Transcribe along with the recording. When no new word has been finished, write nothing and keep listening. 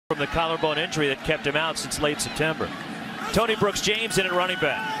the collarbone injury that kept him out since late September. Tony Brooks-James in at running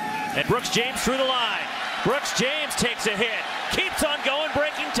back. And Brooks-James through the line. Brooks-James takes a hit. Keeps on going,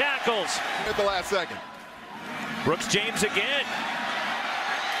 breaking tackles. At the last second. Brooks-James again.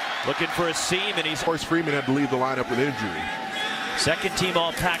 Looking for a seam, and he's... Horace Freeman had to leave the lineup with injury. Second team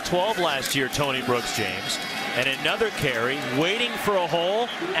all Pac-12 last year, Tony Brooks-James. And another carry, waiting for a hole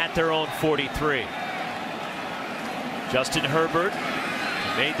at their own 43. Justin Herbert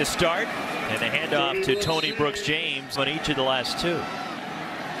made the start, and a handoff to Tony Brooks-James on each of the last two.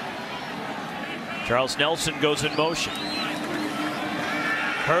 Charles Nelson goes in motion.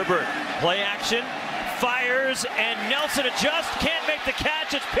 Herbert, play action, fires, and Nelson adjusts, can't make the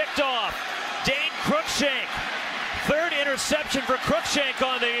catch, it's picked off. Dane Cruikshank, third interception for Cruikshank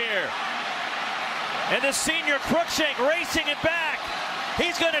on the year. And the senior Cruikshank racing it back.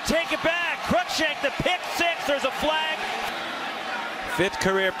 He's going to take it back. Cruikshank, the pick six, there's a flag. Fifth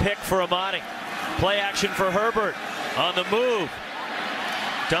career pick for Amani. Play action for Herbert on the move.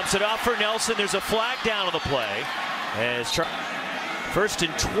 Dumps it off for Nelson. There's a flag down on the play. As first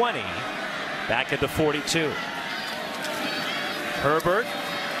and 20, back at the 42. Herbert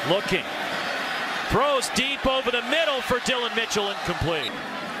looking. Throws deep over the middle for Dylan Mitchell, incomplete.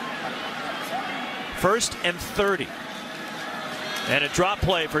 First and 30. And a drop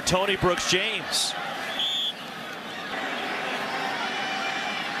play for Tony Brooks-James.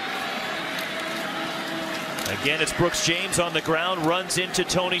 Again, it's Brooks-James on the ground, runs into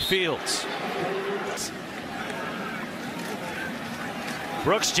Tony Fields.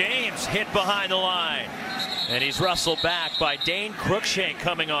 Brooks-James hit behind the line. And he's wrestled back by Dane Cruikshank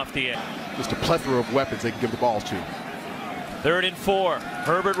coming off the end. Just a plethora of weapons they can give the balls to. Third and 4.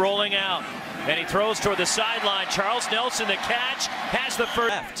 Herbert rolling out. And he throws toward the sideline. Charles Nelson, the catch, has the first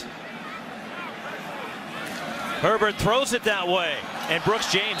left. Herbert throws it that way. And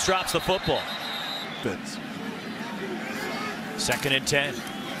Brooks-James drops the football. Fits. Second and 10.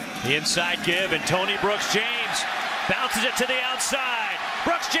 The inside give, and Tony Brooks-James bounces it to the outside.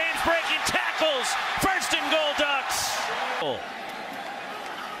 Brooks-James breaking tackles. First and goal, Ducks.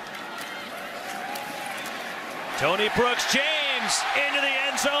 Tony Brooks-James into the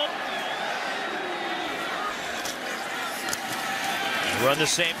end zone. Run the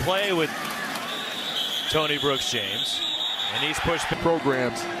same play with Tony Brooks-James, and he's pushed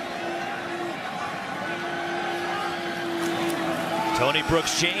programs. Tony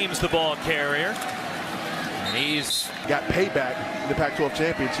Brooks-James, the ball carrier, and he's got payback in the Pac-12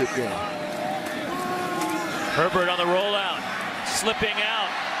 championship game. Herbert on the rollout, slipping out.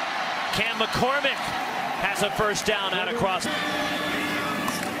 Cam McCormick has a first down out across.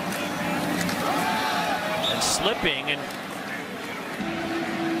 And slipping, and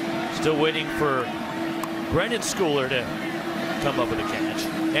still waiting for Brendan Schooler to come up with a catch.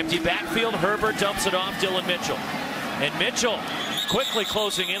 Empty backfield, Herbert dumps it off Dylan Mitchell. And Mitchell quickly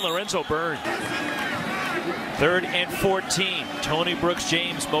closing in Lorenzo Byrne. Third and 14. Tony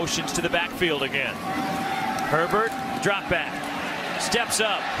Brooks-James motions to the backfield again. Herbert, drop back. Steps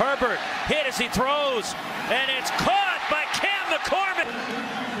up. Herbert hit as he throws. And it's caught by Cam McCormick.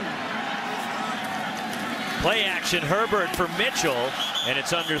 Play action, Herbert for Mitchell. And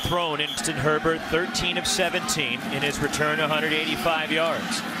it's underthrown. Instant Herbert, 13 of 17 in his return, 185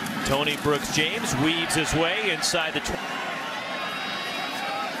 yards. Tony Brooks-James weaves his way inside the 20.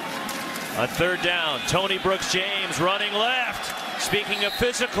 On third down, Tony Brooks-James running left. Speaking of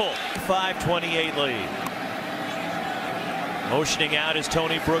physical, 5-28 lead. Motioning out is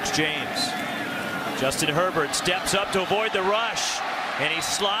Tony Brooks-James. Justin Herbert steps up to avoid the rush, and he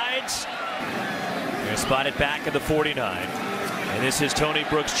slides. They're spotted back at the 49. And this is Tony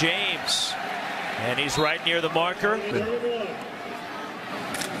Brooks-James. And he's right near the marker.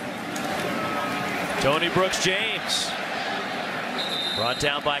 Tony Brooks-James. Brought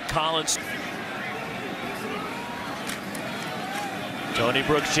down by Collins. Tony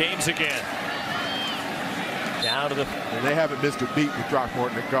Brooks-James again. Down to the... And they haven't missed a beat with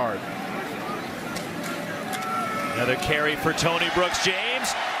Throckmorton at guard. Another carry for Tony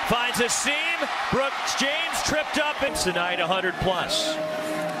Brooks-James. Finds a seam. Brooks-James tripped up. It's tonight 100+.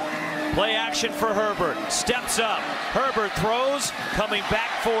 Play action for Herbert. Steps up. Herbert throws. Coming back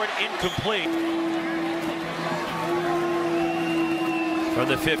for it. Incomplete. From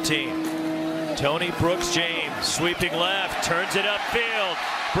the 15. Tony Brooks-James sweeping left. Turns it upfield.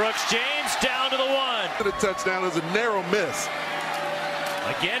 Brooks-James down to the 1. The touchdown is a narrow miss.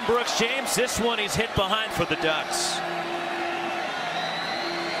 Again, Brooks-James. This one he's hit behind for the Ducks.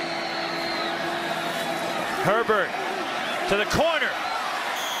 Herbert to the corner.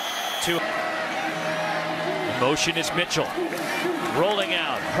 In motion is Mitchell. Rolling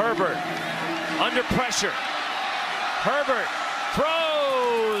out. Herbert. under pressure. Herbert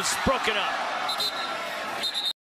throws, broken up.